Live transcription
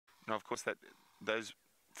Now, of course, those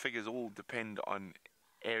figures all depend on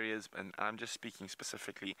areas, and I'm just speaking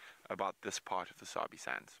specifically about this part of the Sabi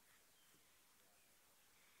Sands.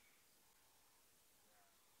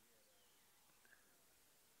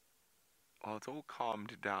 Well, it's all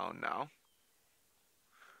calmed down now,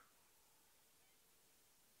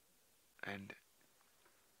 and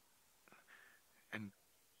and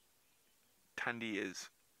Thandi is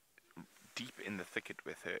deep in the thicket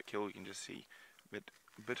with her kill. You can just see a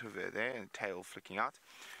bit of her there, and tail flicking out.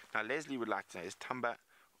 Now, Leslie would like to know, is Thamba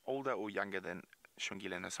older or younger than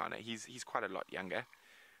Shongile and Hasana? He's quite a lot younger.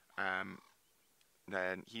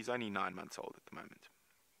 Then he's only 9 months old at the moment.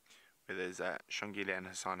 Whereas Shongile and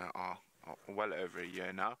Hasana are well over a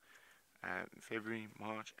year now. February,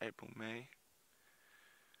 March, April, May.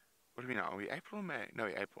 What do we know? Are we April or May? No,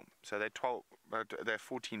 April. So they're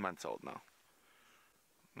 14 months old now.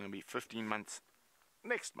 They'll be 15 months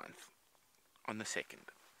next month on the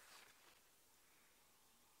 2nd.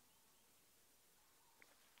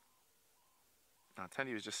 Now,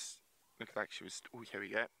 Thandi was just, looked like she was, oh, here we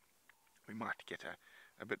go. We might get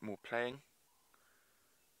a bit more playing.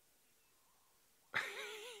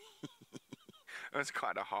 It was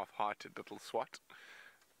quite a half-hearted little swat.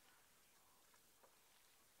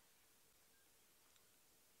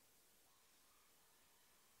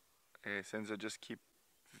 Senzo, just keep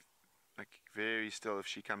like very still if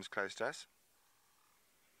she comes close to us.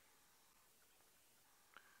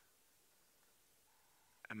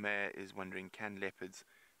 Amaya is wondering, can leopards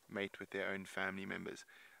mate with their own family members?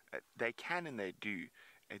 They can, and they do.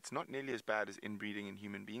 It's not nearly as bad as inbreeding in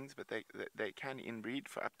human beings, but they can inbreed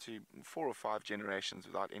for up to 4 or 5 generations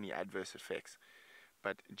without any adverse effects.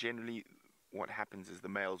 But generally, what happens is the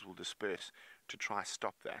males will disperse to try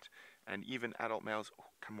stop that. And even adult males, oh,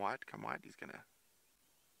 come wide,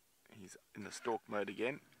 he's in the stalk mode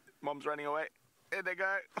again. Mom's running away. There they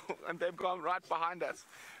go. And they've gone right behind us.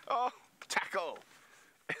 Oh, tackle.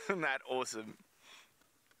 Isn't that awesome?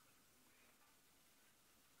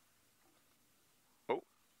 Oh,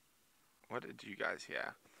 what did you guys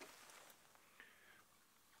hear?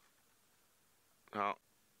 Well,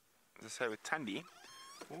 as I say with Thandi,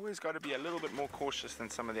 always got to be a little bit more cautious than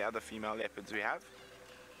some of the other female leopards we have.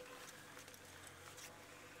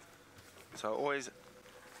 So I always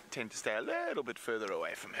tend to stay a little bit further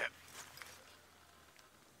away from her.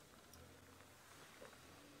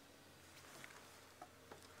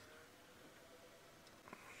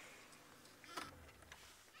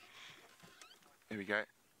 There we go.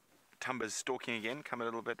 Thamba's stalking again. Come a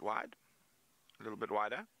little bit wide. A little bit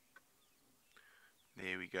wider.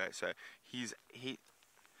 There we go. So he's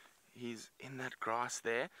in that grass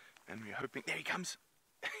there, and we're hoping. There he comes.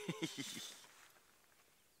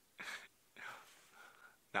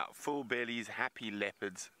 Now, full bellies, happy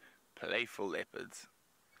leopards, playful leopards.